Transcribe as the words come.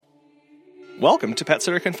Welcome to Pet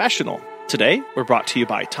Sitter Confessional. Today, we're brought to you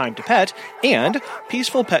by Time to Pet and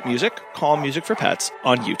Peaceful Pet Music, Calm Music for Pets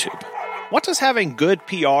on YouTube. What does having good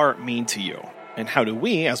PR mean to you? And how do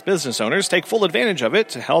we, as business owners, take full advantage of it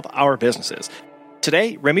to help our businesses?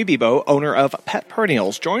 Today, Remy Bibaud, owner of Pet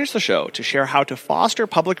Perennials, joins the show to share how to foster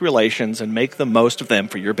public relations and make the most of them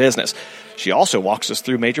for your business. She also walks us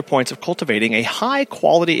through major points of cultivating a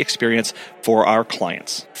high-quality experience for our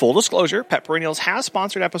clients. Full disclosure, Pet Perennials has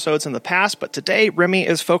sponsored episodes in the past, but today, Remy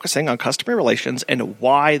is focusing on customer relations and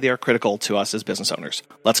why they're critical to us as business owners.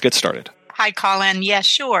 Let's get started. Hi, Colin. Yeah,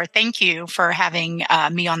 sure. Thank you for having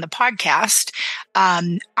me on the podcast.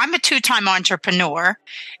 I'm a two-time entrepreneur,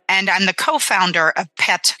 and I'm the co-founder of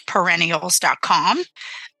PetPerennials.com.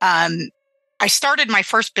 I started my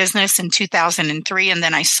first business in 2003, and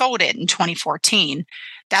then I sold it in 2014.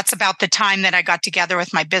 That's about the time that I got together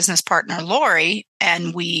with my business partner, Lori,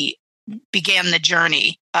 and we began the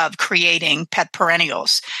journey of creating Pet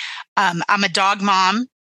Perennials. I'm a dog mom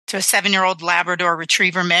to a 7-year-old Labrador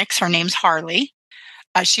Retriever mix. Her name's Harley.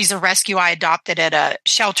 She's a rescue I adopted at a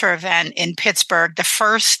shelter event in Pittsburgh, the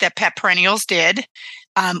first that Pet Perennials did,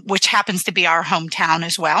 which happens to be our hometown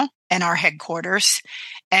as well and our headquarters.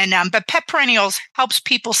 But Pet Perennials helps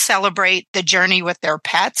people celebrate the journey with their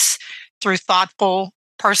pets through thoughtful,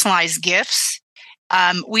 personalized gifts.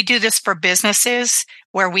 We do this for businesses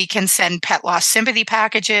where we can send pet loss sympathy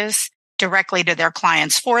packages directly to their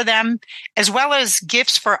clients for them, as well as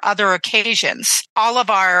gifts for other occasions. All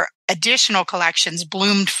of our additional collections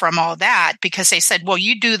bloomed from all that because they said, well,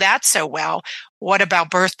 you do that so well. What about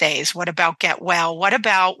birthdays? What about get well? What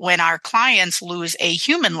about when our clients lose a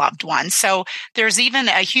human loved one? So there's even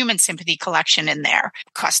a human sympathy collection in there.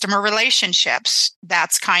 Customer relationships,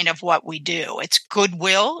 that's kind of what we do. It's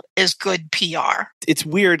goodwill is good PR. It's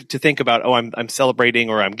weird to think about, I'm celebrating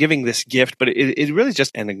or I'm giving this gift, but it really is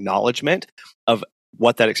just an acknowledgement of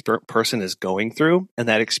what that person is going through and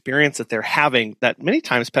that experience that they're having, that many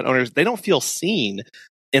times pet owners, they don't feel seen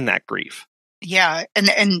in that grief. Yeah.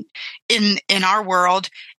 And in our world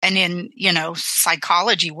and in,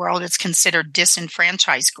 psychology world, it's considered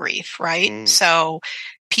disenfranchised grief, right? So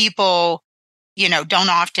people, don't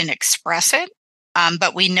often express it.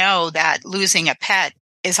 But we know that losing a pet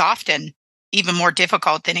is often even more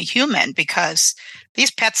difficult than a human because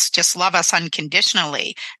these pets just love us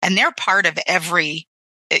unconditionally and they're part of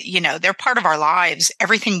they're part of our lives.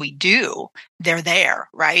 Everything we do, they're there,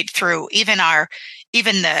 right? Through even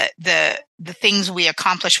the things we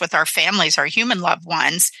accomplish with our families, our human loved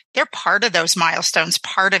ones, they're part of those milestones,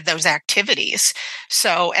 part of those activities.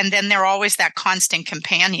 So, and then they're always that constant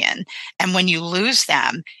companion. And when you lose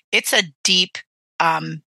them, it's a deep,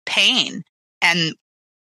 pain. And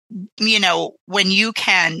when you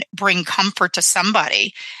can bring comfort to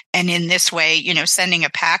somebody and in this way, sending a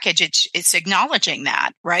package, it's acknowledging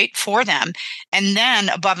that, right, for them. And then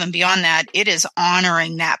above and beyond that, it is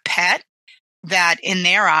honoring that pet that in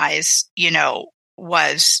their eyes,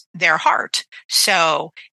 was their heart.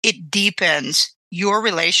 So it deepens your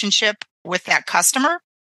relationship with that customer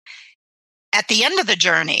at the end of the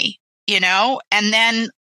journey, and then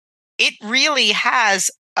it really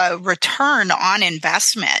has a return on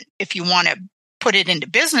investment, if you want to put it into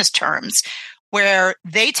business terms, where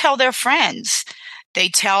they tell their friends, they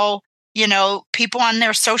tell, people on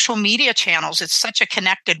their social media channels. It's such a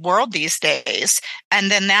connected world these days. And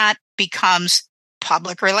then that becomes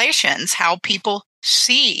public relations, how people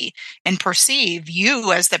see and perceive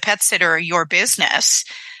you as the pet sitter or your business.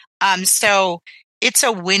 So it's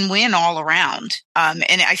a win-win all around.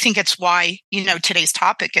 And I think it's why, today's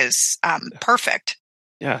topic is perfect.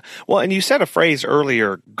 Yeah. Well, and you said a phrase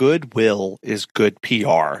earlier, goodwill is good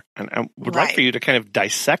PR. And I would like for you to kind of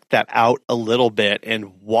dissect that out a little bit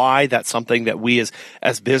and why that's something that we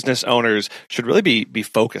as business owners should really be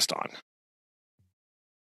focused on.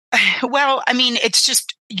 Well, it's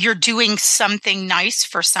just you're doing something nice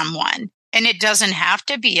for someone. And it doesn't have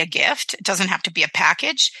to be a gift. It doesn't have to be a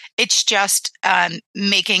package. It's just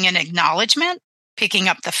making an acknowledgement, picking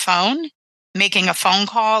up the phone, making a phone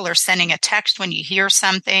call or sending a text when you hear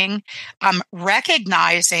something,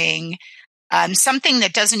 recognizing something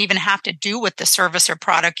that doesn't even have to do with the service or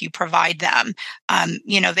product you provide them.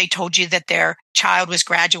 They told you that their child was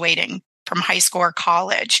graduating from high school or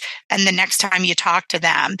college. And the next time you talk to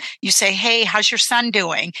them, you say, hey, how's your son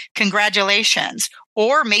doing? Congratulations.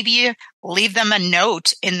 Or maybe you leave them a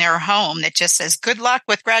note in their home that just says, good luck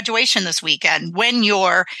with graduation this weekend when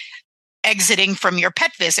you're exiting from your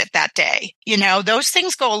pet visit that day. Those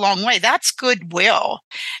things go a long way. That's goodwill.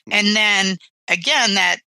 And then again,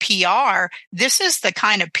 that PR, this is the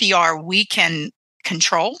kind of PR we can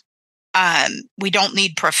control. We don't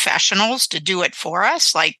need professionals to do it for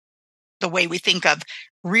us, like the way we think of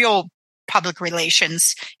real public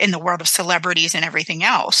relations in the world of celebrities and everything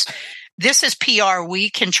else. This is PR we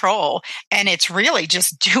control, and it's really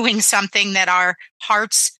just doing something that our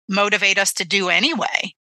hearts motivate us to do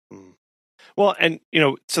anyway. Well, and,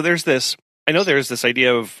 so there's this, I know there's this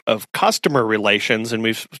idea of customer relations, and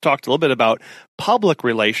we've talked a little bit about public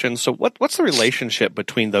relations. So what's the relationship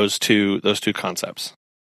between those two concepts?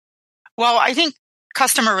 Well, I think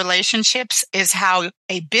customer relationships is how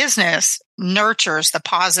a business nurtures the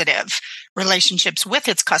positive relationships with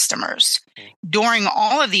its customers during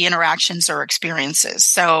all of the interactions or experiences.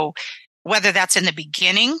 So whether that's in the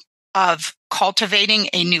beginning of cultivating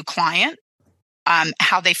a new client,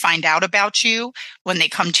 how they find out about you when they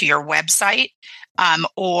come to your website,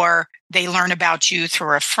 or they learn about you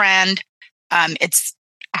through a friend. It's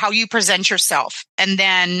how you present yourself. And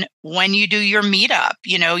then when you do your meetup,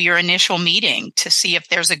 your initial meeting to see if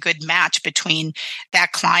there's a good match between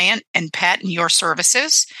that client and pet and your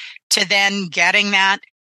services, to then getting that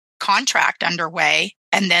contract underway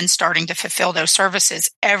and then starting to fulfill those services.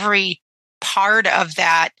 Every part of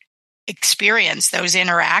that experience, those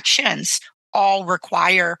interactions, all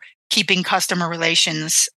require keeping customer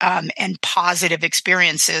relations and positive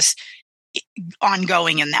experiences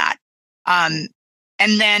ongoing in that.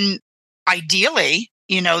 And then ideally,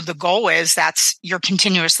 the goal is you're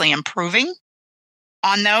continuously improving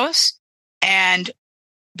on those. And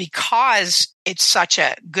because it's such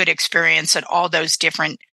a good experience at all those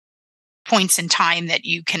different points in time that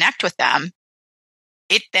you connect with them,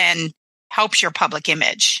 it then helps your public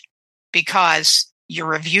image because your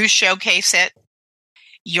reviews showcase it.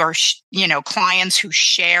 Your, clients who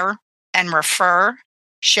share and refer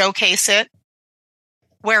showcase it.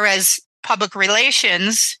 Whereas public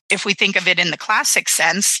relations, if we think of it in the classic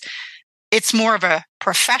sense, it's more of a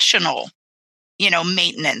professional,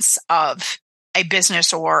 maintenance of a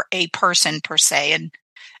business or a person per se. And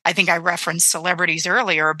I think I referenced celebrities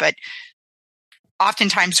earlier, but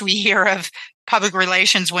oftentimes we hear of public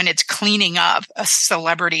relations when it's cleaning up a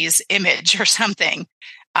celebrity's image or something.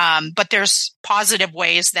 But there's positive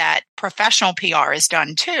ways that professional PR is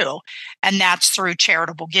done too. And that's through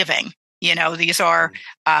charitable giving. These are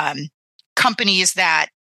companies that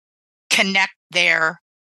connect their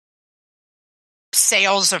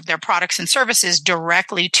sales of their products and services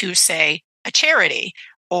directly to, say, a charity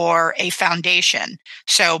or a foundation.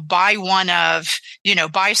 So buy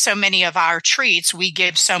buy so many of our treats, we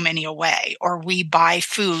give so many away, or we buy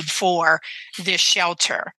food for this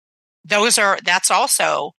shelter. That's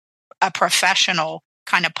also a professional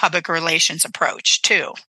kind of public relations approach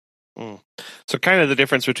too. So kind of the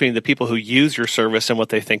difference between the people who use your service and what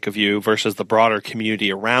they think of you versus the broader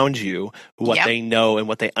community around you, what they know and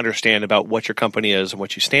what they understand about what your company is and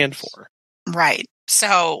what you stand for. Right.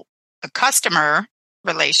 So the customer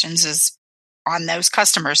relations is on those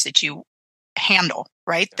customers that you handle,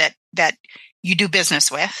 right? That you do business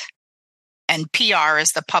with. And PR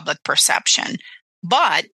is the public perception.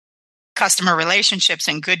 But customer relationships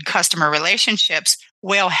and good customer relationships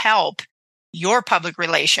will help your public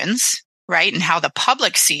relations, right? And how the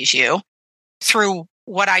public sees you through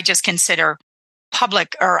what I just consider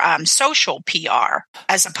public or social PR,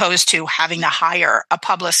 as opposed to having to hire a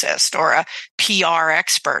publicist or a PR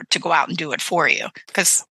expert to go out and do it for you.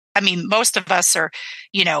 Because most of us are,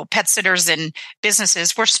 pet sitters and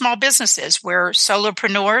businesses. We're small businesses. We're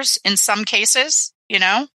solopreneurs in some cases,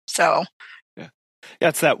 so. Yeah,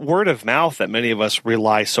 it's that word of mouth that many of us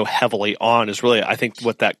rely so heavily on is really, I think,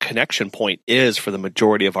 what that connection point is for the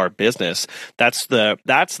majority of our business. That's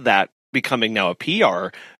that becoming now a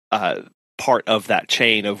PR part of that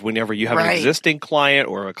chain of whenever you have an existing client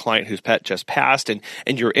or a client whose pet just passed and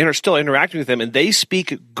you're still interacting with them and they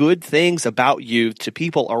speak good things about you to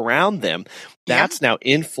people around them, that's now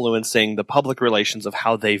influencing the public relations of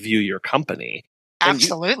how they view your company.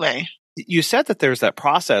 Absolutely. You said that there's that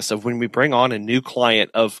process of when we bring on a new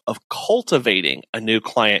client of cultivating a new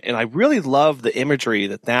client. And I really love the imagery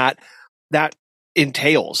that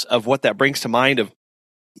entails of what that brings to mind of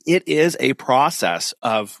it is a process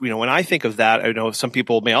of, when I think of that, I know some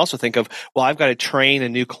people may also think of, well, I've got to train a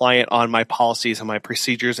new client on my policies and my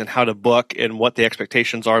procedures and how to book and what the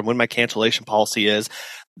expectations are and when my cancellation policy is.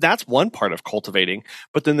 That's one part of cultivating.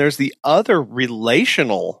 But then there's the other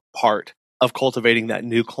relational part of cultivating that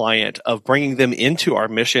new client, of bringing them into our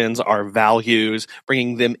missions, our values,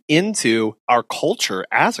 bringing them into our culture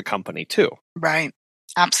as a company too. Right.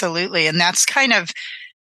 Absolutely. And that's kind of,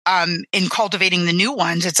 in cultivating the new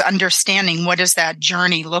ones, it's understanding what does that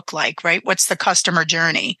journey look like, right? What's the customer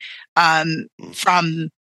journey from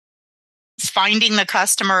finding the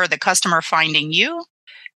customer finding you,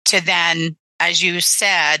 to then, as you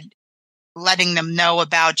said, letting them know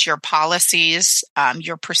about your policies,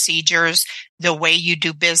 your procedures, the way you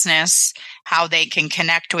do business, how they can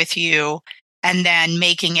connect with you, and then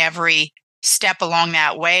making every step along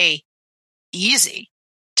that way easy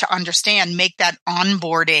to understand, make that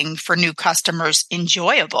onboarding for new customers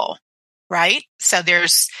enjoyable, right? So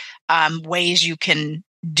there's ways you can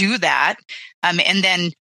do that. And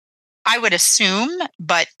then I would assume,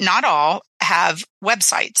 but not all, have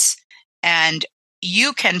websites. And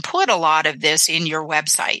you can put a lot of this in your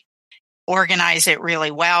website, organize it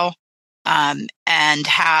really well, and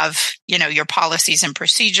have, your policies and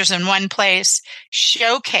procedures in one place,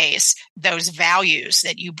 showcase those values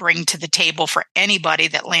that you bring to the table for anybody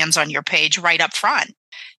that lands on your page right up front.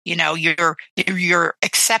 Your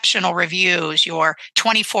exceptional reviews, your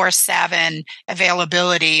 24/7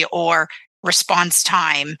 availability or response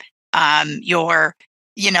time, your,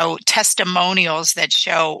 testimonials that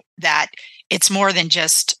show that it's more than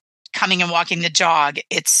just coming and walking the dog.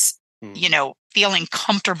 It's, feeling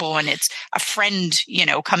comfortable, and it's a friend,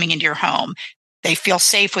 coming into your home. They feel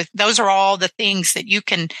safe with. Those are all the things that you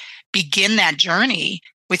can begin that journey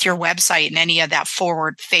with your website and any of that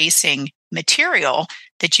forward-facing material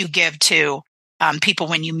that you give to people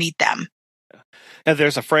when you meet them. Now,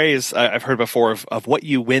 there's a phrase I've heard before of what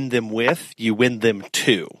you win them with, you win them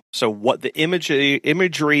to. So what the imagery,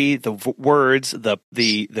 the words, the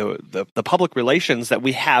public relations that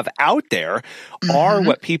we have out there are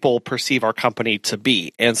what people perceive our company to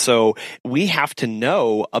be. And so we have to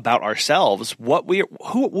know about ourselves,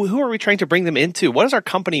 who are we trying to bring them into? What is our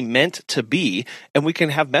company meant to be? And we can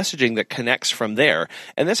have messaging that connects from there.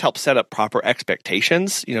 And this helps set up proper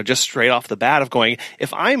expectations, just straight off the bat of going,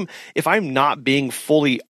 if I'm not being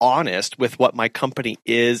fully honest with what my company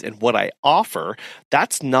is and what I offer,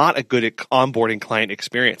 that's not a good onboarding client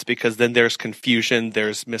experience, because then there's confusion,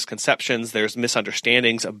 there's misconceptions, there's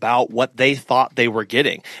misunderstandings about what they thought they were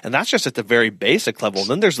getting. And that's just at the very basic level. And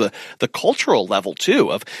then there's the cultural level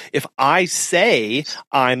too, of if I say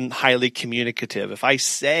I'm highly communicative, if I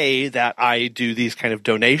say that I do these kind of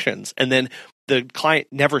donations, and then the client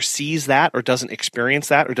never sees that or doesn't experience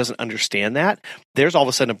that or doesn't understand that, there's all of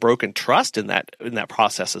a sudden a broken trust in that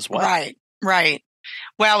process as well. Right.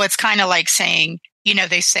 Well, it's kind of like saying,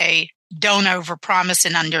 they say, don't overpromise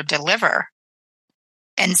and underdeliver.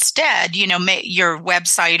 Instead, your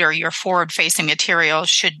website or your forward-facing material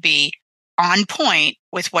should be on point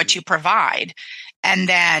with what you provide. And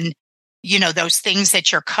then, those things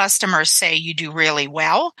that your customers say you do really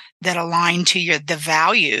well that align to the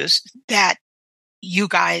values that you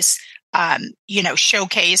guys,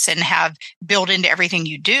 showcase and have built into everything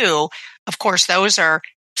you do. Of course, those are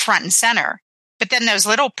front and center. But then those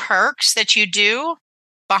little perks that you do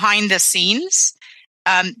behind the scenes,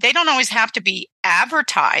 they don't always have to be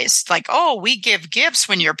advertised. Like, oh, we give gifts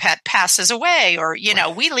when your pet passes away, or,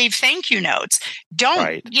 we leave thank you notes.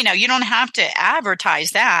 You don't have to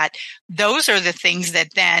advertise that. Those are the things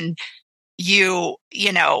that then you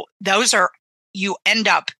end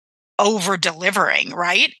up over delivering,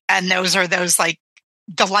 right? And those are those like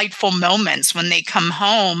delightful moments when they come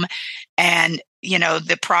home and,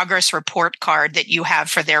 the progress report card that you have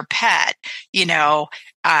for their pet,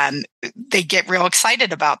 they get real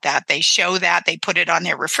excited about that. They show that, they put it on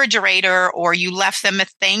their refrigerator, or you left them a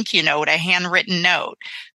thank you note, a handwritten note.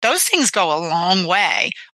 Those things go a long way.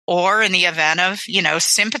 Or in the event of,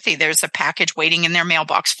 sympathy, there's a package waiting in their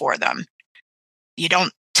mailbox for them. You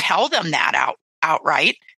don't tell them that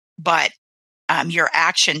outright, but your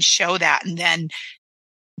actions show that, and then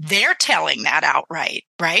they're telling that outright,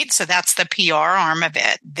 right? So that's the PR arm of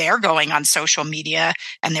it. They're going on social media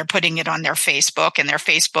and they're putting it on their Facebook, and their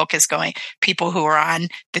Facebook is going, people who are on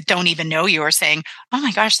that don't even know you are saying, oh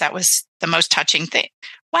my gosh, that was the most touching thing.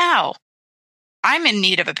 Wow, I'm in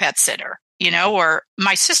need of a pet sitter, or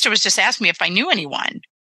my sister was just asking me if I knew anyone,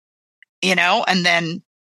 and then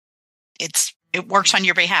it works on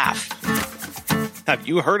your behalf. Have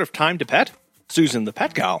you heard of Time to Pet? Susan the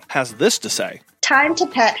Pet Gal has this to say. Time to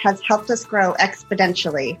Pet has helped us grow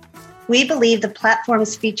exponentially. We believe the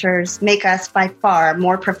platform's features make us by far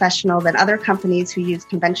more professional than other companies who use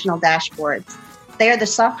conventional dashboards. They are the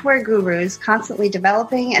software gurus constantly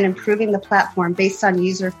developing and improving the platform based on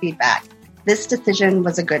user feedback. This decision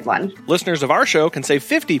was a good one. Listeners of our show can save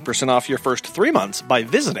 50% off your first 3 months by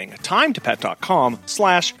visiting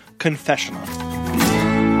timetopet.com/confessional.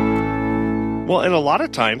 Well, and a lot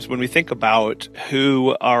of times when we think about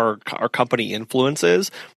who our company influences,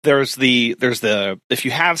 there's the if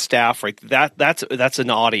you have staff, right, that's an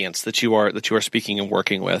audience that you are speaking and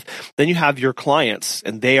working with. Then you have your clients,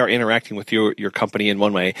 and they are interacting with your company in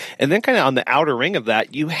one way. And then kind of on the outer ring of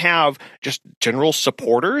that, you have just general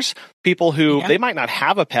supporters, people who they might not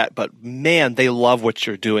have a pet, but man, they love what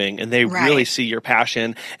you're doing, and they really see your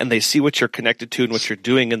passion, and they see what you're connected to and what you're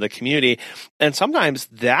doing in the community. And sometimes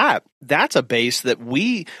that's a base that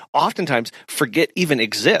we oftentimes forget even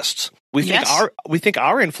exists. We think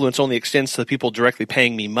our influence only extends to the people directly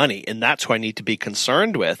paying me money, and that's who I need to be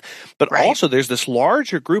concerned with. But also there's this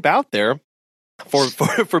larger group out there,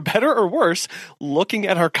 for better or worse, looking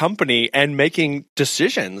at our company and making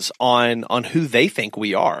decisions on who they think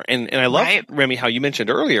we are. And I love, Remy, how you mentioned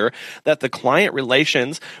earlier that the client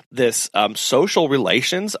relations, this social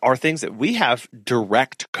relations, are things that we have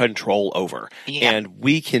direct control over. And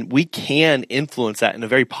we can influence that in a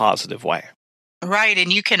very positive way. Right.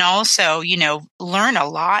 And you can also, learn a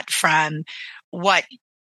lot from what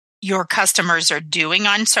your customers are doing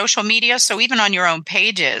on social media. So even on your own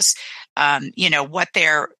pages, what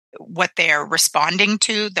they're responding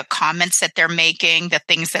to, the comments that they're making, the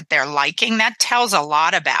things that they're liking, that tells a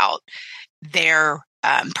lot about their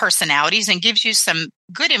personalities and gives you some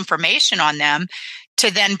good information on them to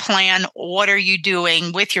then plan what are you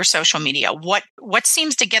doing with your social media, what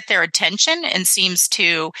seems to get their attention and seems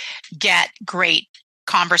to get great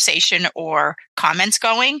conversation or comments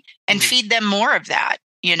going, and feed them more of that.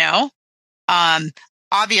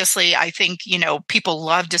 Obviously, I think, people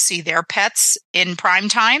love to see their pets in prime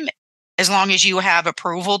time as long as you have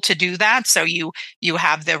approval to do that. So you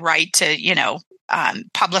have the right to,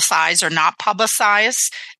 publicize or not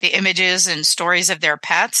publicize the images and stories of their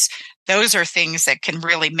pets. Those are things that can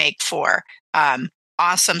really make for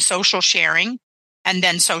awesome social sharing, and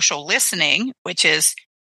then social listening, which is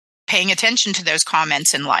paying attention to those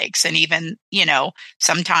comments and likes. And even,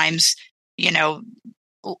 sometimes, the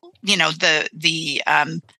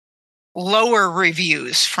lower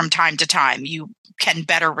reviews from time to time, you can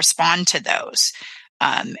better respond to those.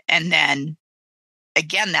 And then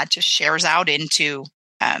again, that just shares out into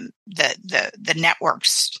the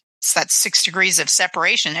networks. So that's 6 degrees of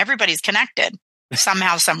separation. Everybody's connected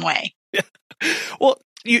somehow, some way. Well,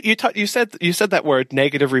 you said that word,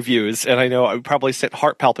 negative reviews, and I know I probably sent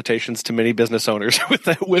heart palpitations to many business owners with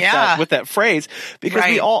that phrase, because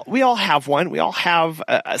we all have one. We all have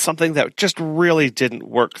something that just really didn't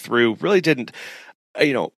work through, really didn't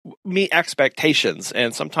meet expectations.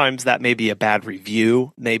 And sometimes that may be a bad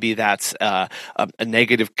review. Maybe that's a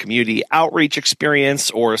negative community outreach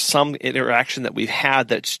experience, or some interaction that we've had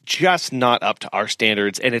that's just not up to our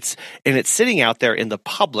standards. And it's sitting out there in the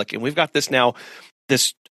public. And we've got this now,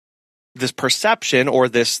 this perception, or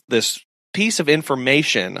this piece of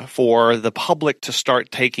information for the public to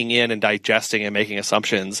start taking in and digesting and making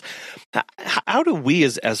assumptions. How do we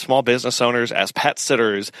as small business owners, as pet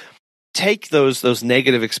sitters, take those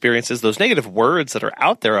negative experiences, those negative words that are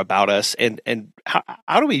out there about us, and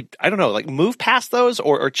how do we, move past those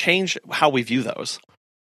or change how we view those?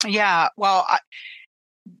 Yeah, well,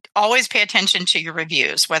 always pay attention to your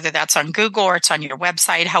reviews, whether that's on Google or it's on your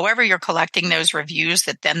website, however you're collecting those reviews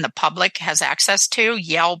that then the public has access to,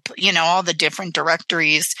 Yelp, all the different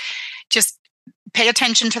directories. Just pay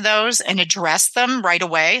attention to those and address them right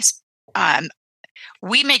away.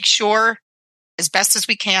 We make sure as best as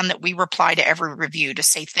we can that we reply to every review to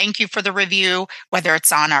say thank you for the review, whether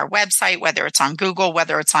it's on our website, whether it's on Google,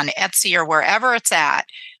 whether it's on Etsy, or wherever it's at.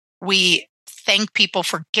 We thank people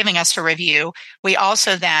for giving us a review. We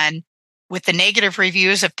also then, with the negative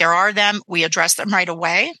reviews, if there are them, we address them right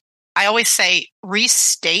away. I always say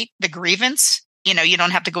restate the grievance. You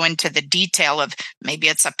don't have to go into the detail of maybe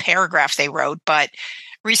it's a paragraph they wrote, but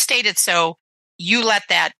restate it so you let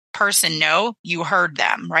that person know you heard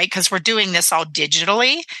them, right? Because we're doing this all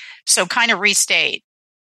digitally. So kind of restate,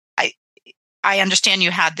 I understand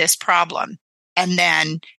you had this problem, and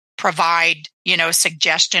then provide, a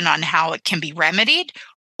suggestion on how it can be remedied,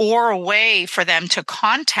 or a way for them to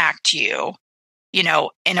contact you, in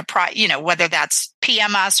a whether that's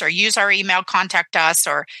PM us or use our email, contact us,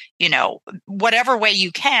 or, whatever way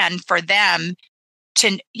you can for them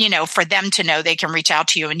to know they can reach out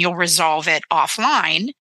to you, and you'll resolve it offline.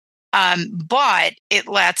 But it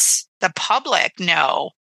lets the public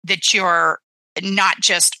know that you're not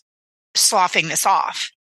just sloughing this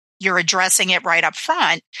off. You're addressing it right up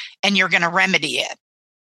front, and you're going to remedy it.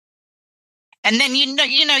 And then,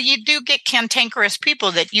 you do get cantankerous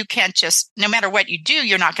people that you can't just, no matter what you do,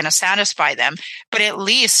 you're not going to satisfy them. But at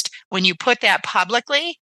least when you put that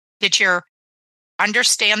publicly, that you're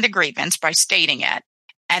understand the grievance by stating it,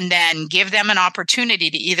 and then give them an opportunity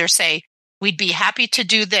to either say, we'd be happy to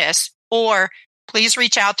do this, or please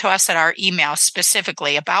reach out to us at our email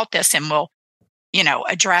specifically about this, and we'll,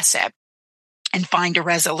 address it and find a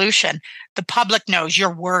resolution. The public knows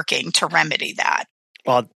you're working to remedy that.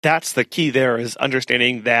 Well, that's the key there, is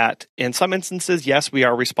understanding that in some instances, yes, we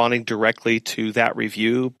are responding directly to that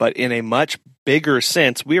review, but in a much bigger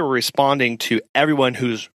sense, we are responding to everyone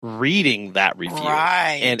who's reading that review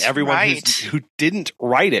and everyone who didn't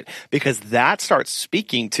write it, because that starts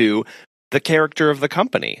speaking to the character of the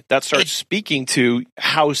company. That starts speaking to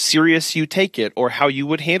how serious you take it or how you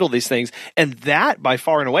would handle these things. And that, by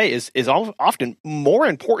far and away, is often more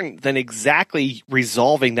important than exactly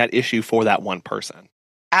resolving that issue for that one person.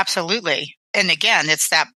 Absolutely. And again, it's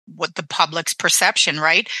what the public's perception,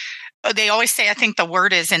 right? They always say, I think the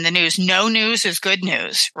word is in the news, no news is good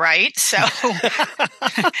news, right? So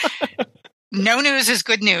no news is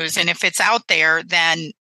good news. And if it's out there,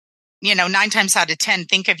 then 9 times out of 10,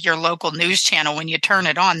 think of your local news channel. When you turn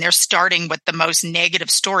it on, they're starting with the most negative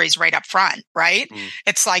stories right up front, right?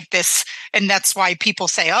 It's like this. And that's why people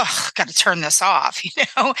say, oh, got to turn this off,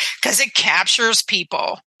 because it captures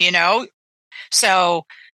people, So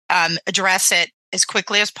address it as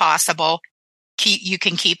quickly as possible. You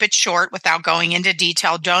can keep it short without going into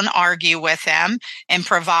detail. Don't argue with them, and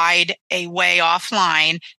provide a way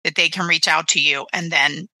offline that they can reach out to you, and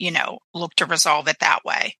then, look to resolve it that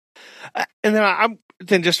way. And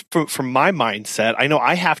then just from my mindset, I know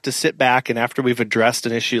I have to sit back, and after we've addressed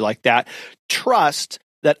an issue like that, trust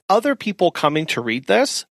that other people coming to read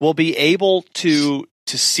this will be able to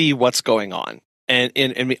see what's going on. And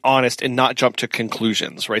be honest and not jump to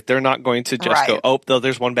conclusions, right? They're not going to just go, oh, though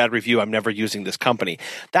there's one bad review, I'm never using this company.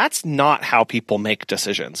 That's not how people make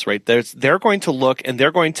decisions, right? They're going to look, and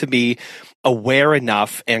they're going to be aware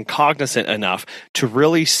enough and cognizant enough to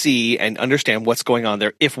really see and understand what's going on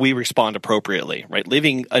there if we respond appropriately, right?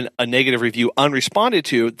 Leaving a negative review unresponded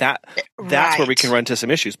to, that's where we can run into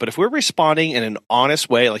some issues. But if we're responding in an honest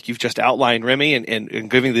way, like you've just outlined, Remy, and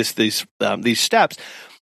giving these steps,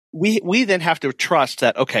 we then have to trust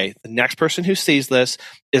that, okay, the next person who sees this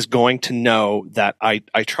is going to know that I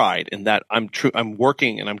tried, and that I'm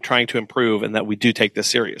working and I'm trying to improve, and that we do take this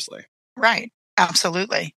seriously. Right.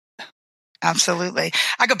 Absolutely. Absolutely.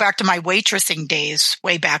 I go back to my waitressing days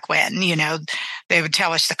way back when, they would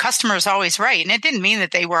tell us the customer is always right. And it didn't mean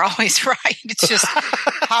that they were always right. It's just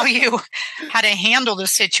how to handle the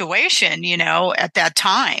situation, at that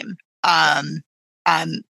time.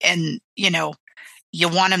 And, you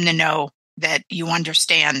want them to know that you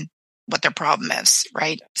understand what their problem is,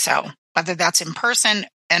 right? So whether that's in person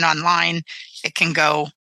and online, it can go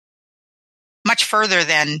much further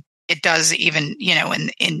than it does even,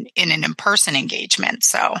 in an in-person engagement.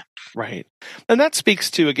 So. Right. And that speaks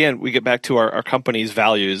to, again, we get back to our company's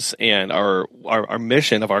values and our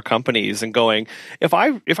mission of our companies, and going, if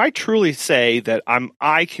I truly say that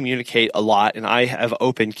I communicate a lot and I have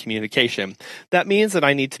open communication, that means that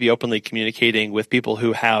I need to be openly communicating with people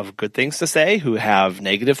who have good things to say, who have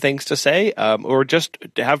negative things to say, or just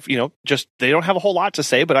have, they don't have a whole lot to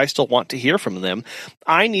say, but I still want to hear from them.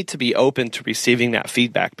 I need to be open to receiving that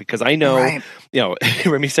feedback, because I know,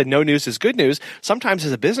 Remy said no news is good news. Sometimes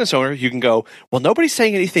as a business owner, you can go, well, nobody's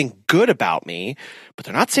saying anything good about me, but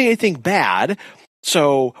they're not saying anything bad.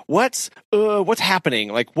 So what's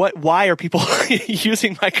happening? Like, why are people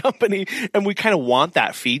using my company? And we kind of want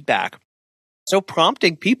that feedback. So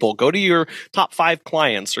prompting people, go to your top 5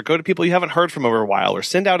 clients, or go to people you haven't heard from over a while, or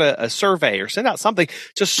send out a survey, or send out something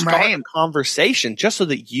to start a conversation, just so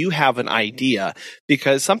that you have an idea.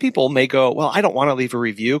 Because some people may go, well, I don't want to leave a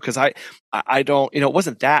review because I don't, it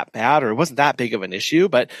wasn't that bad, or it wasn't that big of an issue.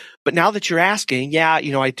 But now that you're asking,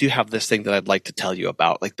 I do have this thing that I'd like to tell you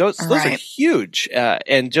about. Like those are huge.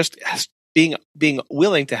 And just being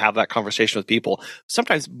willing to have that conversation with people,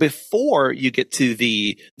 sometimes before you get to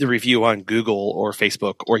the review on Google or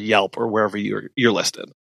Facebook or Yelp or wherever you're listed.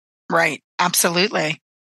 Right. Absolutely.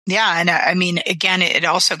 Yeah. And I mean, again, it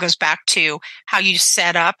also goes back to how you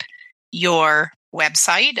set up your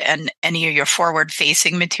website and any of your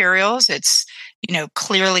forward-facing materials. It's,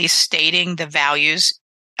 clearly stating the values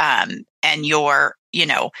and your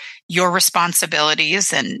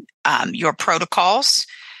responsibilities and your protocols.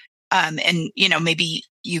 And, maybe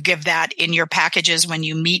you give that in your packages when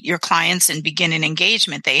you meet your clients and begin an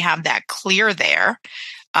engagement. They have that clear there.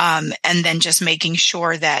 And then just making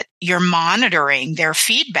sure that you're monitoring their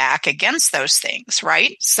feedback against those things,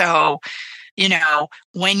 right? So,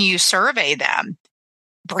 when you survey them,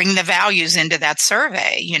 bring the values into that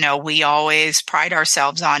survey. We always pride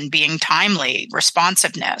ourselves on being timely,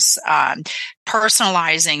 responsiveness,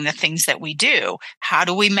 personalizing the things that we do. How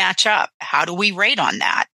do we match up? How do we rate on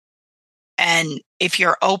that? And if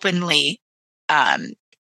you're openly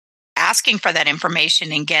asking for that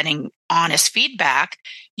information and getting honest feedback,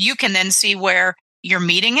 you can then see where you're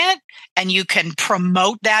meeting it, and you can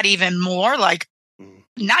promote that even more, like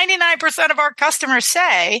 99% of our customers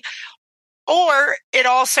say. Or it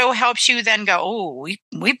also helps you then go, oh,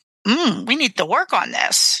 we need to work on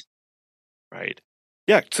this. Right.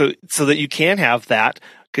 Yeah. So that you can have that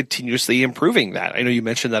continuously improving that. I know you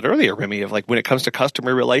mentioned that earlier, Remy, of like when it comes to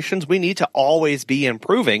customer relations, we need to always be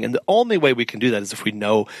improving. And the only way we can do that is if we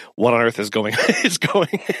know what on earth is going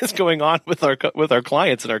on with our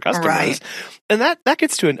clients and our customers. Right. And that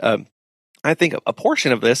gets to I think a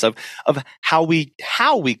portion of this of how we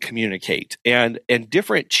communicate and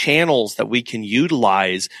different channels that we can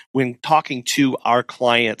utilize when talking to our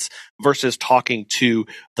clients versus talking to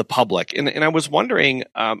the public. And I was wondering,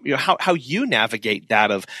 how you navigate that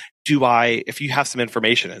of, if you have some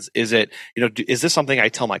information, is it, is this something I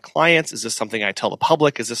tell my clients? Is this something I tell the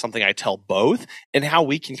public? Is this something I tell both? And how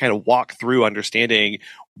we can kind of walk through understanding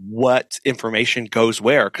what information goes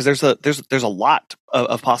where, because there's a lot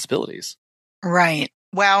of possibilities. Right.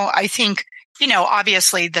 Well, I think,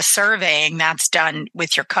 obviously the surveying that's done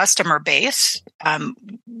with your customer base,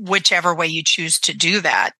 whichever way you choose to do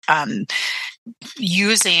that,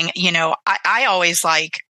 using, I always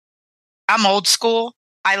I'm old school.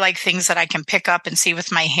 I like things that I can pick up and see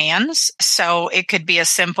with my hands. So it could be as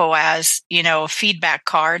simple as, a feedback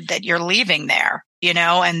card that you're leaving there,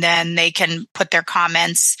 and then they can put their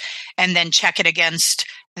comments and then check it against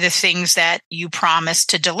the things that you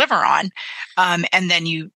promised to deliver on. And then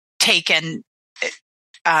you take and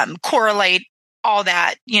correlate all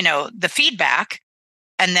that, the feedback,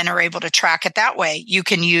 and then are able to track it that way. You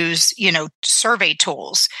can use, survey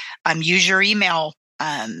tools, use your email,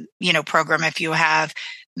 program. If you have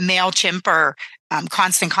MailChimp or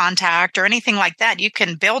Constant Contact or anything like that, you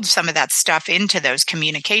can build some of that stuff into those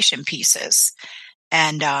communication pieces.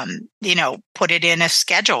 And, put it in a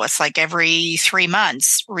schedule. It's like every 3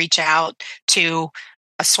 months, reach out to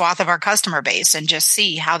a swath of our customer base and just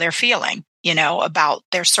see how they're feeling, about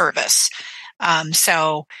their service.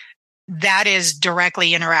 So that is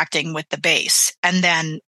directly interacting with the base. And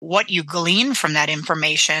then what you glean from that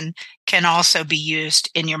information can also be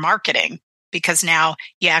used in your marketing, because now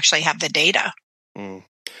you actually have the data. Mm.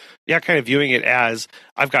 Yeah, kind of viewing it as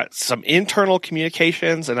I've got some internal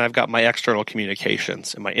communications and I've got my external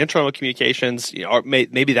communications. And my internal communications,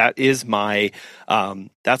 maybe that is my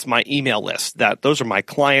that's my email list. Those are my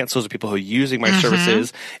clients. Those are people who are using my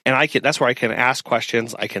services, and that's where I can ask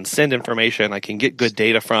questions. I can send information. I can get good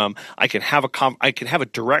data from. I can have a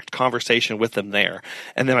direct conversation with them there.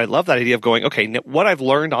 And then I love that idea of going, okay, what I've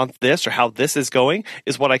learned on this or how this is going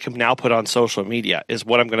is what I can now put on social media. Is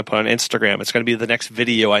what I'm going to put on Instagram. It's going to be the next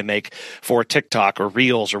video I make for TikTok or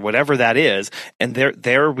Reels or whatever that is. And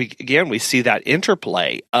there we see that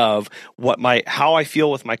interplay of how I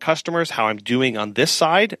feel with my customers, how I'm doing on this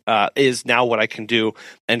side, is now what I can do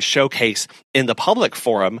and showcase in the public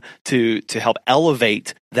forum to help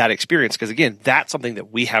elevate that experience. Because again, that's something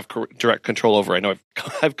that we have direct control over. I know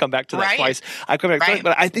I've come back to that twice. I've come back to it,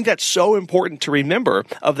 but I think that's so important to remember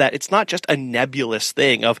of that. It's not just a nebulous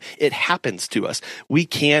thing of it happens to us. We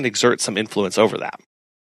can exert some influence over that.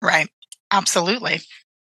 Right. Absolutely.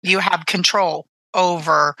 You have control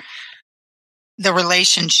over the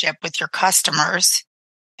relationship with your customers,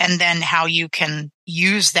 and then how you can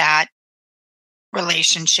use that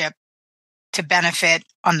relationship to benefit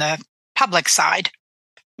on the public side.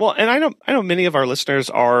 Well, and I know many of our listeners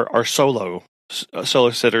are solo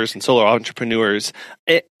sitters and solo entrepreneurs,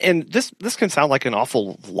 and this can sound like an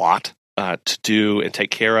awful lot to do and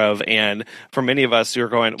take care of. And for many of us, you're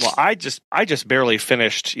going, well, I just barely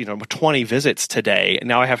finished 20 visits today, and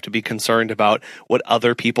now I have to be concerned about what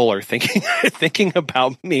other people are thinking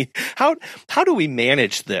about me. How do we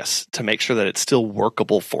manage this to make sure that it's still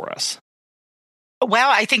workable for us?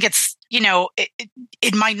 Well, I think it's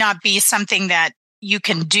it might not be something that you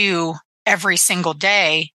can do every single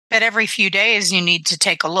day, but every few days you need to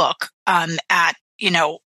take a look at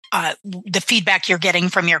the feedback you're getting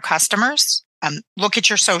from your customers. Look at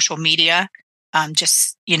your social media.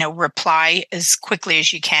 Just reply as quickly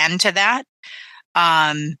as you can to that.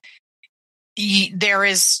 There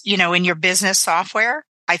is, in your business software,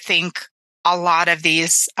 I think a lot of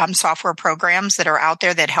these software programs that are out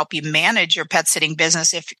there that help you manage your pet sitting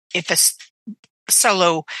business. If a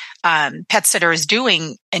solo pet sitter is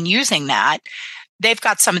doing and using that, they've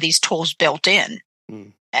got some of these tools built in.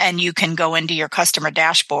 And you can go into your customer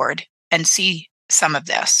dashboard and see some of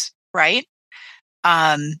this, right?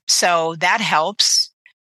 So that helps.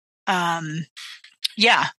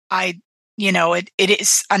 It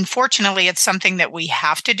is, unfortunately, it's something that we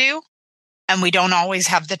have to do, and we don't always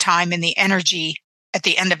have the time and the energy at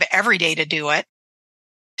the end of every day to do it.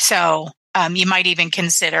 So, you might even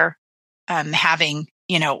consider, having,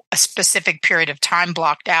 a specific period of time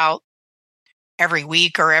blocked out every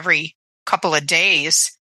week or every couple of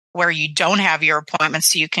days where you don't have your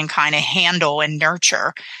appointments, so you can kind of handle and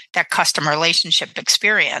nurture that customer relationship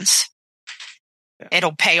experience. Yeah.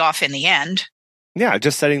 It'll pay off in the end. Yeah,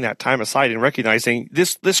 just setting that time aside and recognizing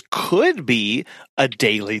this could be a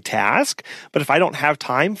daily task, but if I don't have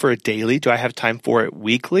time for it daily, do I have time for it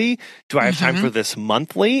weekly? Do I have time for this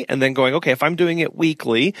monthly? And then going, okay, if I'm doing it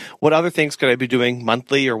weekly, what other things could I be doing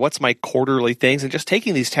monthly, or what's my quarterly things? And just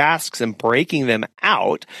taking these tasks and breaking them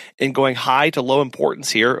out and going high to low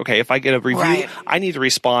importance here. Okay, if I get a review, I need to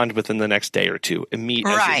respond within the next day or two,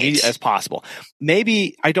 immediate as possible.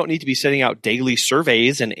 Maybe I don't need to be sending out daily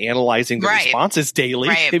surveys and analyzing the responses daily.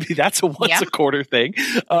 Maybe that's a once a quarter thing.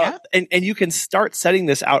 And you can start setting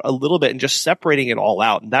this out a little bit and just separating it all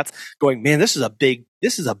out. And that's going, man, this is a big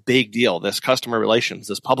deal. This customer relations,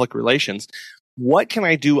 this public relations. What can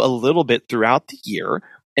I do a little bit throughout the year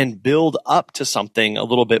and build up to something a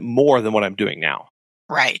little bit more than what I'm doing now?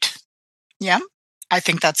 Right. Yeah. I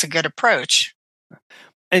think that's a good approach.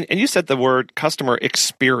 And you said the word customer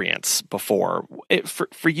experience before.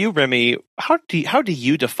 For you, Remy, how do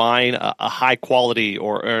you define a high quality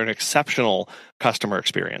or an exceptional customer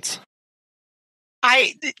experience?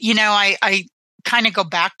 I kind of go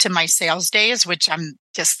back to my sales days, which I'm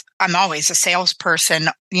always a salesperson,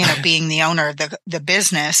 being the owner of the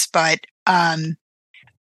business. But I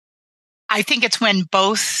think it's when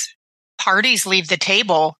both parties leave the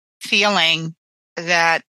table feeling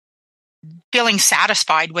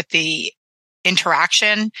satisfied with the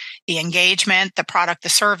interaction, the engagement, the product, the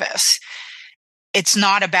service. It's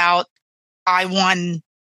not about, I won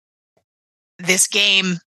this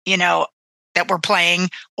game, that we're playing,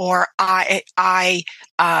 or I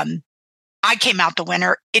came out the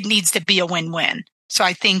winner. It needs to be a win-win. So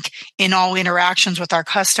I think in all interactions with our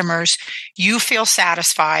customers, you feel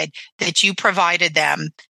satisfied that you provided them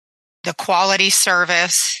the quality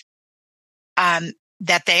service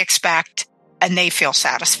that they expect, and they feel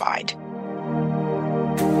satisfied.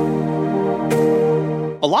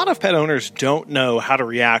 A lot of pet owners don't know how to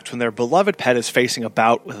react when their beloved pet is facing a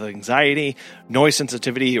bout with anxiety, noise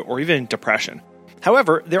sensitivity, or even depression.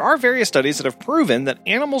 However, there are various studies that have proven that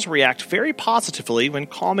animals react very positively when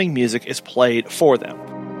calming music is played for them.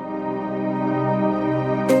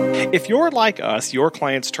 If you're like us, your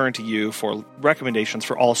clients turn to you for recommendations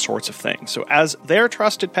for all sorts of things. So as their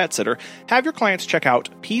trusted pet sitter, have your clients check out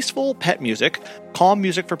Peaceful Pet Music, Calm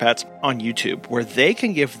Music for Pets on YouTube, where they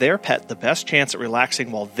can give their pet the best chance at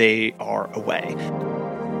relaxing while they are away.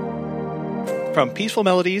 From peaceful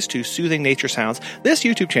melodies to soothing nature sounds, this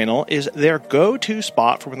YouTube channel is their go-to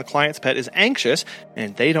spot for when the client's pet is anxious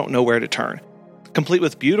and they don't know where to turn. Complete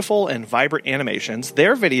with beautiful and vibrant animations,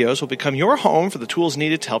 their videos will become your home for the tools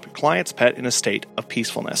needed to help your client's pet in a state of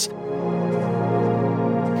peacefulness.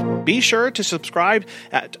 Be sure to subscribe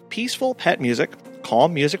at Peaceful Pet Music,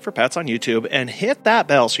 Calm Music for Pets on YouTube, and hit that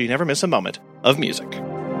bell so you never miss a moment of music.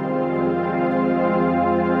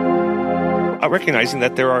 Recognizing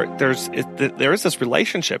that there is this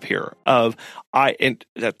relationship here of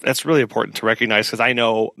that's really important to recognize, because I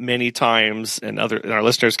know many times, and our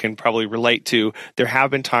listeners can probably relate to, there have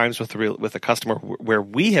been times with a customer where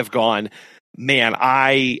we have gone, man,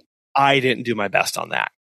 I didn't do my best on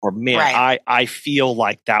that, or man, I feel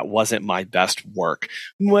like that wasn't my best work.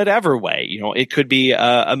 Whatever way, it could be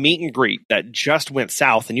a meet and greet that just went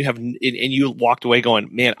south, and you walked away going,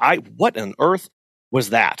 man, what on earth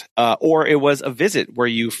was that? Or it was a visit where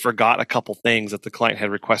you forgot a couple things that the client had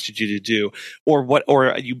requested you to do,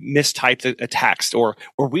 or you mistyped a text, or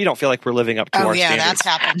we don't feel like we're living up to our standards. That's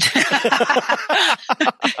happened.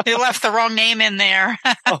 You left the wrong name in there.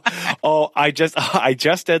 I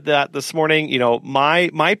just did that this morning.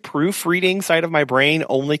 My proofreading side of my brain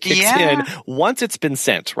only kicks in once it's been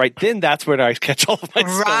sent, right? Then that's where I catch all of my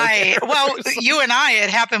right. Well, you and it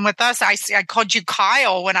happened with us. I called you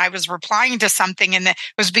Kyle when I was replying to something, and it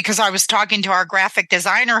was because I was talking to our graphic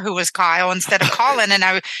designer, who was Kyle instead of Colin.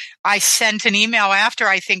 And I sent an email after,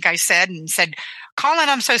 I think I said, Colin,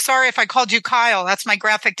 I'm so sorry if I called you Kyle. That's my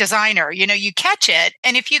graphic designer. You catch it.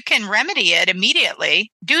 And if you can remedy it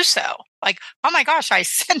immediately, do so. Like, oh my gosh, I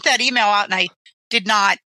sent that email out and I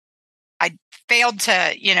failed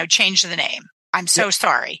to, change the name. I'm so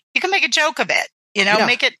sorry. You can make a joke of it,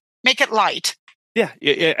 make it light. Yeah,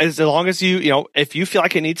 as long as if you feel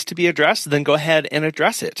like it needs to be addressed, then go ahead and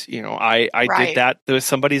address it. I did that with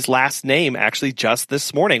somebody's last name actually just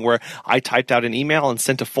this morning, where I typed out an email and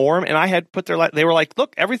sent a form, and I had put they were like,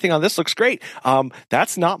 "Look, everything on this looks great.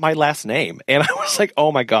 That's not my last name," and I was like,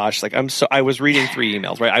 "Oh my gosh!" Like I was reading 3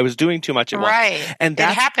 emails, right? I was doing too much at once, right? And it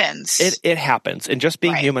happens. It happens, and just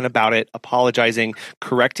being human about it, apologizing,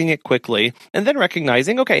 correcting it quickly, and then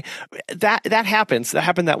recognizing, okay, that happens. That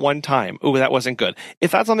happened that one time. Oh, that wasn't good. If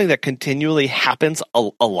that's something that continually happens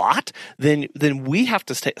a lot, then we have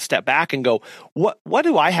to step back and go, what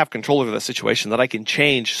do I have control over the situation that I can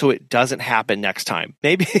change so it doesn't happen next time?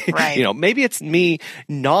 Maybe maybe it's me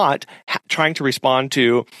not trying to respond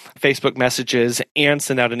to Facebook messages and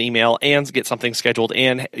send out an email and get something scheduled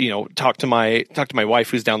and talk to my wife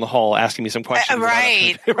who's down the hall asking me some questions.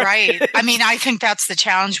 Right. I mean, I think that's the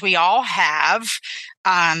challenge we all have.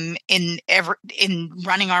 In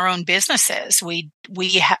running our own businesses, we're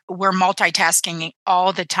multitasking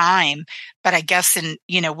all the time, but I guess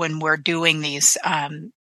when we're doing these,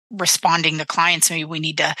 responding to clients, maybe we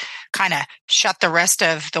need to kind of shut the rest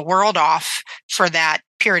of the world off for that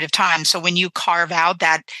period of time. So when you carve out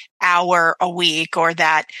that hour a week or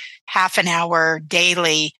that half an hour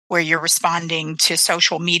daily where you're responding to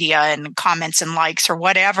social media and comments and likes or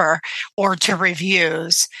whatever, or to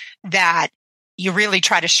reviews, that you really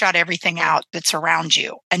try to shut everything out that's around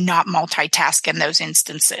you and not multitask in those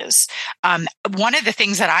instances. One of the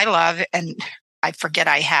things that I love, and I forget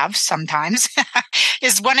I have sometimes,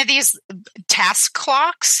 is one of these task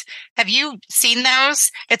clocks. Have you seen those?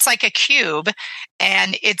 It's like a cube,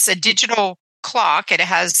 and it's a digital clock.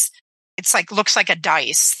 Looks like a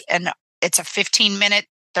dice, and it's a 15-minute,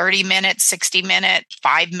 30-minute, 60-minute,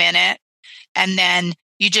 5-minute, and then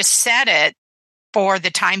you just set it for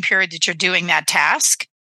the time period that you're doing that task,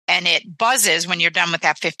 and it buzzes when you're done with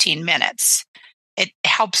that 15 minutes. It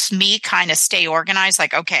helps me kind of stay organized.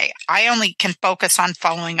 Like, okay, I only can focus on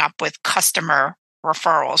following up with customer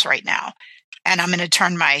referrals right now. And I'm going to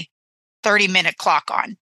turn my 30-minute clock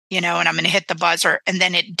on, and I'm going to hit the buzzer, and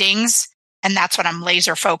then it dings. And that's what I'm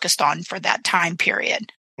laser focused on for that time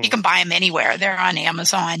period. You can buy them anywhere. They're on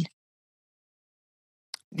Amazon.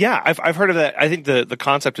 Yeah, I've heard of that. I think the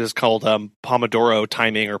concept is called Pomodoro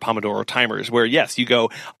timing or Pomodoro timers, where yes, you go,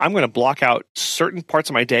 I'm going to block out certain parts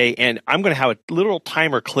of my day and I'm going to have a literal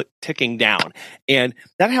timer ticking down. And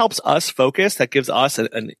that helps us focus. That gives us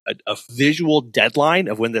a visual deadline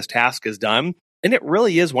of when this task is done. And it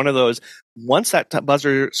really is one of those, once that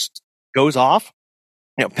buzzer goes off,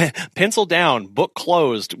 pencil down, book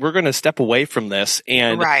closed. We're going to step away from this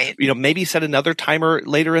and, maybe set another timer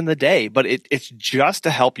later in the day, but it's just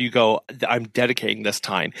to help you go, I'm dedicating this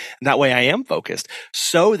time. And that way I am focused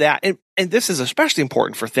so that, and this is especially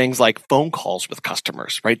important for things like phone calls with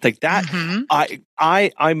customers, right? Like that,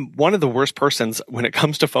 I'm one of the worst persons when it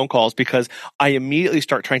comes to phone calls because I immediately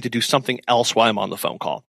start trying to do something else while I'm on the phone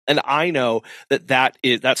call. And I know that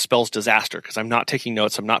spells disaster because I'm not taking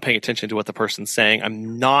notes. I'm not paying attention to what the person's saying.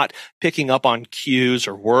 I'm not picking up on cues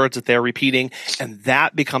or words that they're repeating. And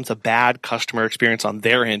that becomes a bad customer experience on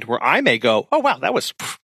their end where I may go, oh, wow, that was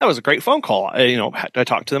a great phone call. I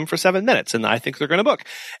talked to them for 7 minutes and I think they're going to book.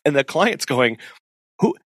 And the client's going,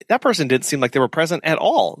 that person didn't seem like they were present at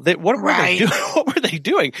all. What were they doing? What were they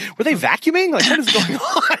doing? Were they vacuuming? Like, what is going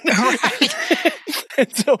on?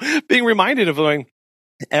 And so being reminded of going,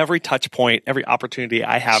 every touch point, every opportunity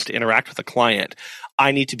I have to interact with a client,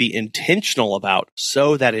 I need to be intentional about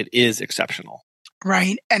so that it is exceptional.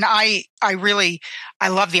 Right. And I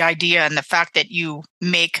love the idea and the fact that you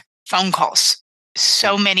make phone calls.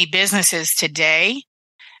 So many businesses today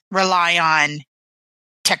rely on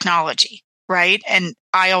technology, right? And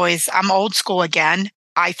I'm old school again.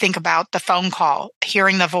 I think about the phone call,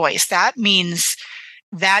 hearing the voice. That means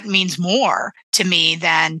more to me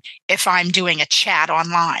than if I'm doing a chat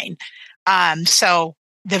online. So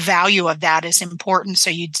the value of that is important. So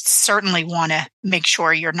you certainly want to make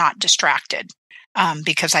sure you're not distracted,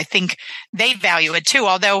 because I think they value it too.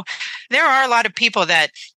 Although there are a lot of people that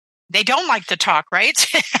they don't like to talk, right?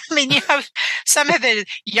 I mean, you have some of the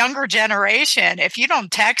younger generation, if you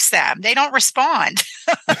don't text them, they don't respond.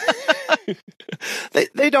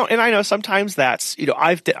 They don't. And I know sometimes that's,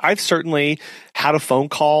 I've certainly had a phone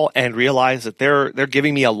call and realized that they're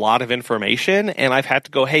giving me a lot of information. And I've had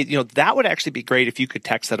to go, hey, that would actually be great if you could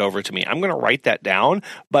text that over to me. I'm going to write that down.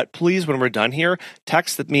 But please, when we're done here,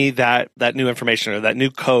 text me that new information or that new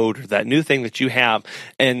code or that new thing that you have.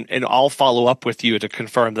 And I'll follow up with you to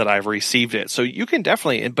confirm that I've received it. So you can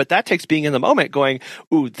definitely, but that takes being in the moment going,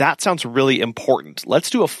 ooh, that sounds really important. Let's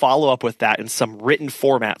do a follow up with that in some written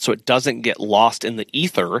format so it doesn't doesn't get lost in the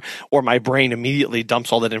ether, or my brain immediately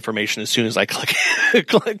dumps all that information as soon as I click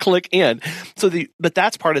in. But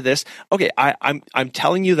that's part of this. Okay, I'm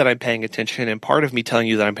telling you that I'm paying attention, and part of me telling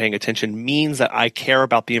you that I'm paying attention means that I care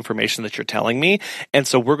about the information that you're telling me, and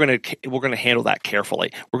so we're gonna handle that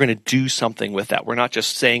carefully. We're gonna do something with that. We're not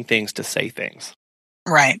just saying things to say things.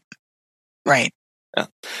 Right. Yeah.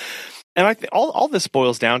 And I think all this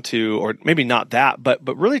boils down to, or maybe not that, but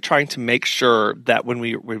really trying to make sure that when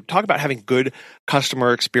we talk about having good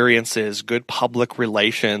customer experiences, good public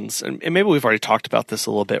relations, and maybe we've already talked about this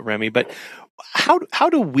a little bit, Remy, but how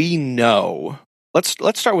do we know?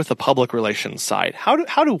 Let's start with the public relations side. How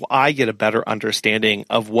do I get a better understanding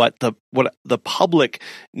of what the public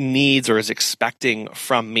needs or is expecting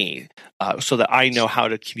from me, so that I know how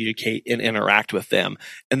to communicate and interact with them,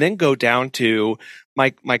 and then go down to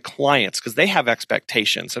my clients, because they have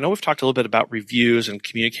expectations. I know we've talked a little bit about reviews and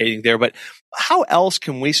communicating there, but how else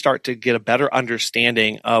can we start to get a better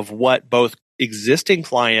understanding of what both existing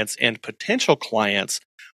clients and potential clients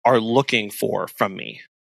are looking for from me?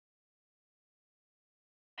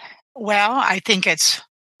 Well, I think it's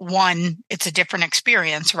a different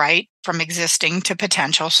experience, right? From existing to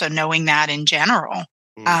potential. So knowing that in general.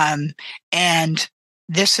 And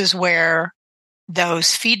this is where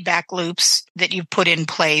those feedback loops that you put in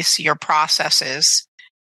place, your processes,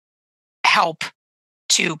 help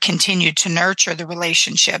to continue to nurture the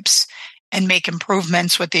relationships and make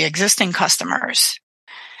improvements with the existing customers.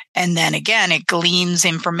 And then again, it gleans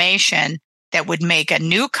information that would make a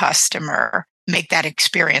new customer make that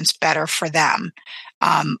experience better for them.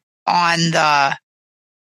 On the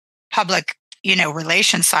public,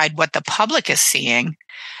 relation side, what the public is seeing,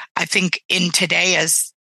 I think in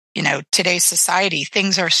today's society,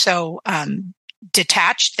 things are so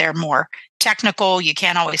detached. They're more technical. You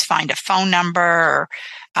can't always find a phone number.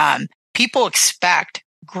 People expect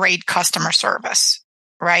great customer service,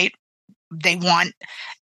 right? They want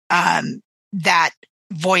that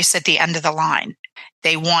voice at the end of the line.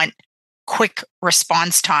 They want quick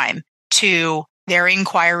response time to their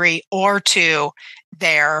inquiry or to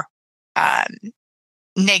their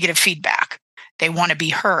negative feedback. They want to be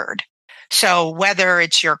heard. So whether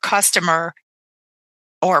it's your customer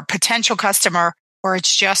or potential customer, or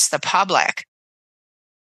it's just the public,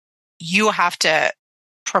 you have to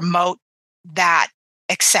promote that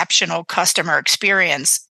exceptional customer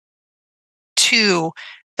experience to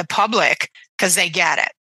the public, because they get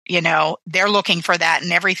it. They're looking for that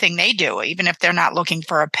in everything they do, even if they're not looking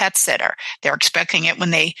for a pet sitter. They're expecting it when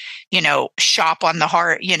they, shop on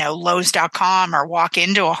the Lowe's.com or walk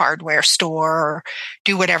into a hardware store or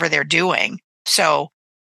do whatever they're doing. So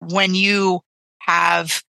when you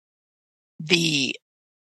have the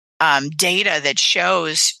data that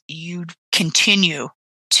shows you continue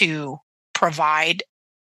to provide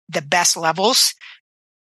the best levels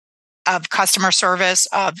of customer service,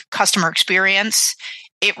 of customer experience,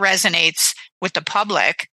 it resonates with the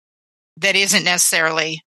public that isn't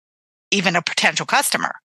necessarily even a potential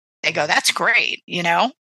customer. They go, that's great,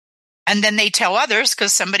 And then they tell others,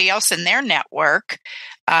 because somebody else in their network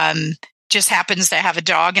just happens to have a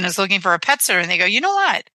dog and is looking for a pet sitter. And they go, you know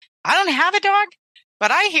what? I don't have a dog,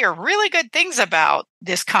 but I hear really good things about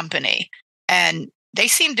this company. And they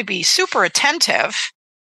seem to be super attentive.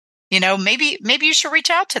 Maybe you should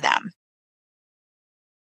reach out to them.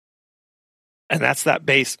 And that's that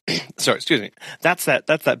base. Sorry, excuse me. That's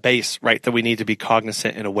that base, right? That we need to be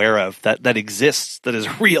cognizant and aware of, that exists, that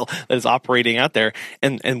is real, that is operating out there,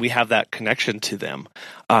 and we have that connection to them.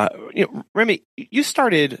 Remy, you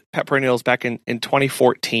started Pet Perennials back in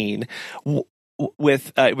 2014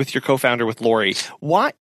 with your co-founder, with Lori.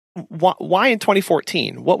 Why in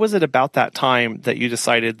 2014? What was it about that time that you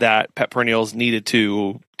decided that Pet Perennials needed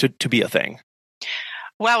to be a thing?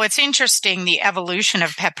 Well, it's interesting, the evolution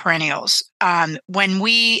of Pet Perennials. When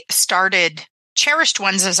we started, Cherished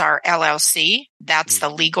Ones is our LLC. That's the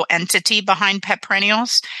legal entity behind Pet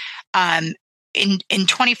Perennials. In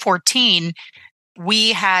 2014,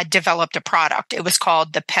 we had developed a product. It was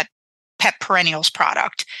called the Pet Perennials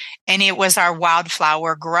product. And it was our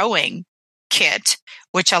wildflower growing kit,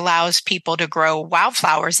 which allows people to grow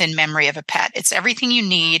wildflowers in memory of a pet. It's everything you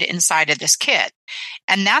need inside of this kit.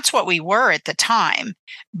 And that's what we were at the time.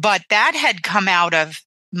 But that had come out of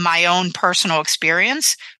my own personal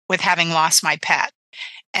experience with having lost my pet.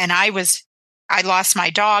 And I lost my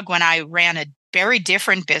dog when I ran a very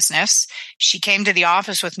different business. She came to the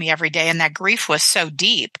office with me every day, and that grief was so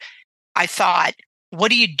deep. I thought, what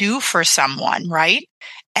do you do for someone, right?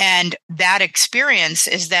 And that experience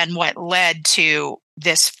is then what led to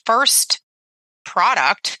this first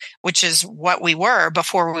product, which is what we were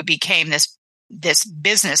before we became this this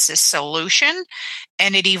business, this solution,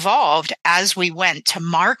 and it evolved as we went to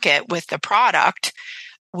market with the product.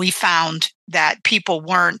 We found that people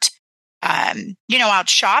weren't, out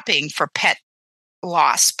shopping for pet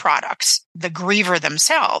loss products, the griever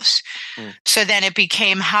themselves. So then it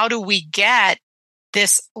became, how do we get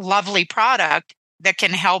this lovely product that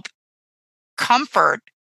can help comfort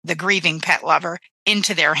the grieving pet lover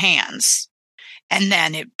into their hands? And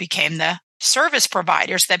then it became the service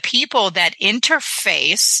providers, the people that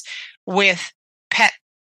interface with pet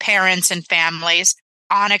parents and families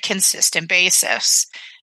on a consistent basis.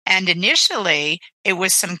 And initially, it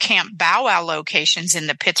was some Camp Bow Wow locations in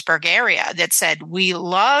the Pittsburgh area that said, we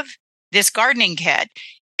love this gardening kit.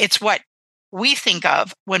 It's what we think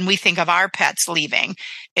of when we think of our pets leaving,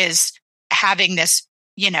 is having this,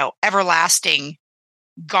 everlasting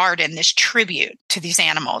garden, this tribute to these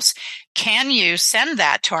animals. Can you send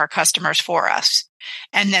that to our customers for us?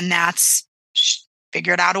 And then that's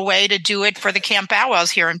figured out a way to do it for the Camp Bow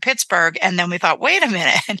Wows here in Pittsburgh. And then we thought, wait a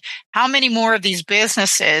minute, how many more of these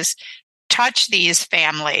businesses touch these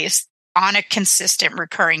families on a consistent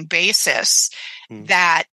recurring basis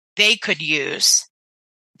that they could use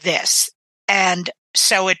this? And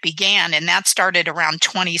so it began, and that started around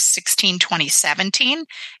 2016, 2017.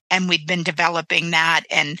 And we've been developing that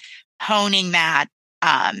and honing that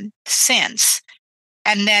since.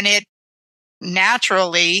 And then it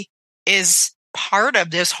naturally is part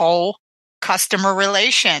of this whole customer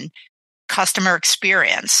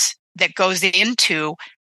experience that goes into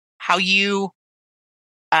how you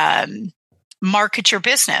market your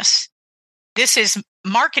business. This is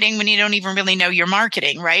marketing when you don't even really know you're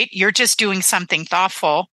marketing, right? You're just doing something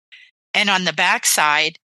thoughtful. And on the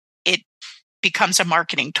backside, it becomes a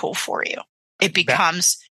marketing tool for you. It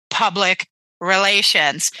becomes public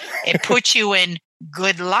relations. It puts you in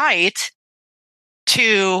good light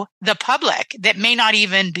to the public that may not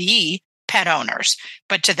even be pet owners,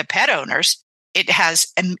 but to the pet owners, it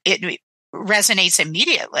resonates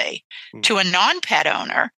immediately. To a non-pet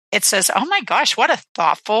owner, it says, oh my gosh, what a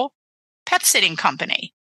thoughtful pet sitting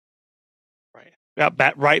company. Right.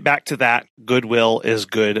 Yeah, right back to that. Goodwill is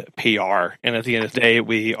good PR, and at the end of the day,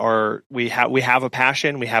 we have a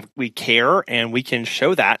passion, we care, and we can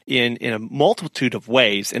show that in a multitude of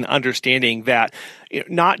ways. In understanding that,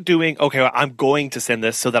 not doing, okay, well, I'm going to send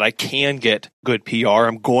this so that I can get good PR.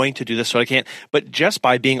 I'm going to do this so I can, but just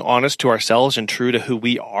by being honest to ourselves and true to who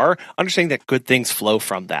we are, understanding that good things flow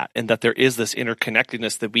from that, and that there is this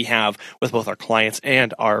interconnectedness that we have with both our clients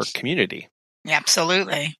and our community.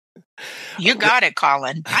 Absolutely. You got it,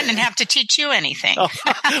 Colin. I didn't have to teach you anything.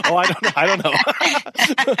 I don't know.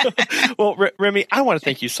 Well, Remy, I want to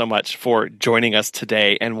thank you so much for joining us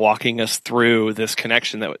today and walking us through this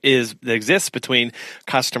connection that exists between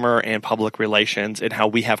customer and public relations, and how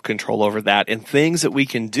we have control over that, and things that we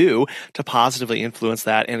can do to positively influence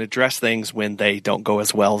that and address things when they don't go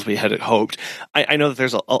as well as we had hoped. I know that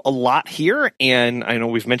there's a lot here, and I know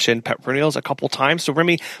we've mentioned Pet Perennials a couple times. So,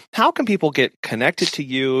 Remy, how can people get connected to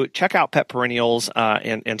you, check out Pet Perennials,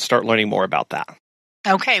 and start learning more about that?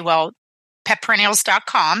 Okay, well,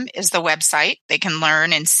 petperennials.com is the website. They can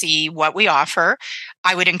learn and see what we offer.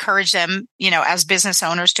 I would encourage them, as business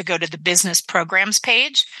owners, to go to the business programs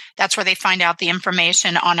page. That's where they find out the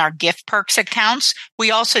information on our gift perks accounts. We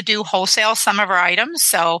also do wholesale some of our items.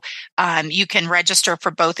 So you can register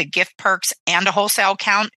for both a gift perks and a wholesale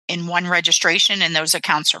account in one registration, and those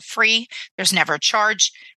accounts are free. There's never a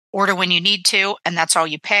charge. Order when you need to, and that's all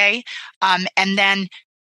you pay. And then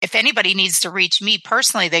if anybody needs to reach me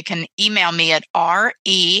personally, they can email me at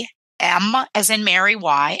REM, as in Mary,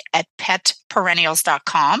 Y, at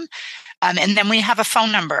petperennials.com. And then we have a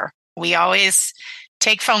phone number. We always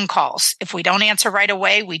take phone calls. If we don't answer right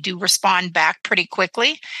away, we do respond back pretty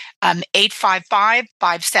quickly.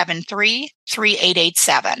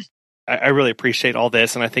 855-573-3887. I really appreciate all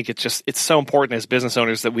this. And I think it's so important as business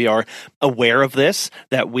owners that we are aware of this,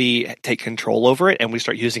 that we take control over it and we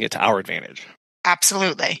start using it to our advantage.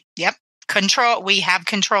 Absolutely. Yep. We have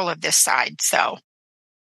control of this side. So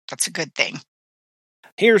that's a good thing.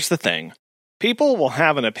 Here's the thing. People will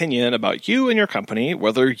have an opinion about you and your company,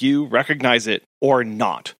 whether you recognize it or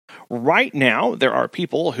not. Right now, there are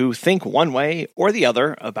people who think one way or the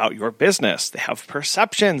other about your business. They have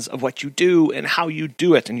perceptions of what you do and how you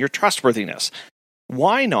do it and your trustworthiness.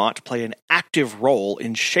 Why not play an active role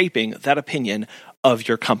in shaping that opinion of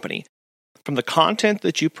your company? From the content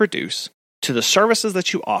that you produce, to the services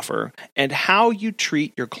that you offer, and how you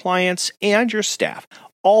treat your clients and your staff,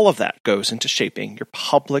 all of that goes into shaping your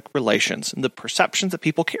public relations and the perceptions that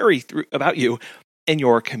people carry through about you in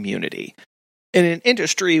your community. In an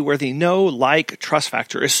industry where the know, like, trust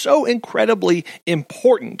factor is so incredibly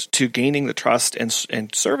important to gaining the trust and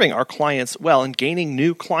serving our clients well and gaining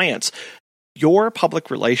new clients, your public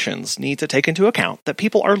relations need to take into account that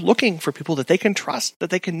people are looking for people that they can trust, that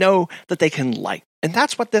they can know, that they can like. And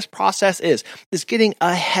that's what this process is getting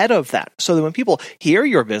ahead of that. So that when people hear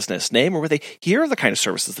your business name or when they hear the kind of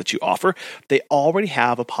services that you offer, they already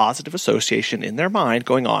have a positive association in their mind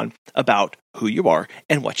going on about who you are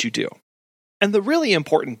and what you do. And the really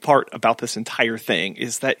important part about this entire thing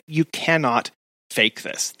is that you cannot fake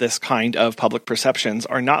this. This kind of public perceptions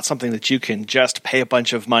are not something that you can just pay a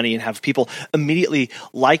bunch of money and have people immediately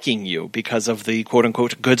liking you because of the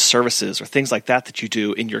quote-unquote good services or things like that you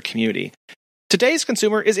do in your community. Today's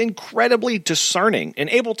consumer is incredibly discerning and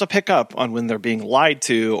able to pick up on when they're being lied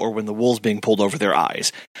to or when the wool's being pulled over their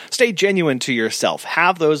eyes. Stay genuine to yourself.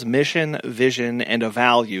 Have those mission, vision, and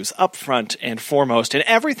values up front and foremost in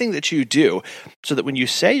everything that you do so that when you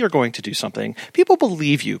say you're going to do something, people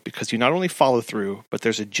believe you because you not only follow through, but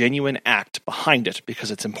there's a genuine act behind it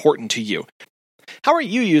because it's important to you. How are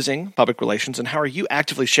you using public relations and how are you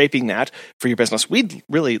actively shaping that for your business? We'd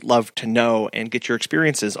really love to know and get your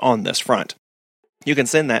experiences on this front. You can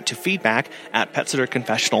send that to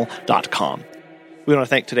feedback@PetSitterConfessional.com. We want to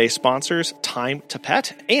thank today's sponsors, Time to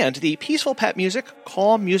Pet, and the Peaceful Pet Music,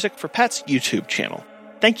 Calm Music for Pets YouTube channel.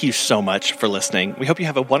 Thank you so much for listening. We hope you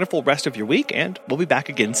have a wonderful rest of your week, and we'll be back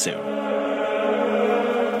again soon.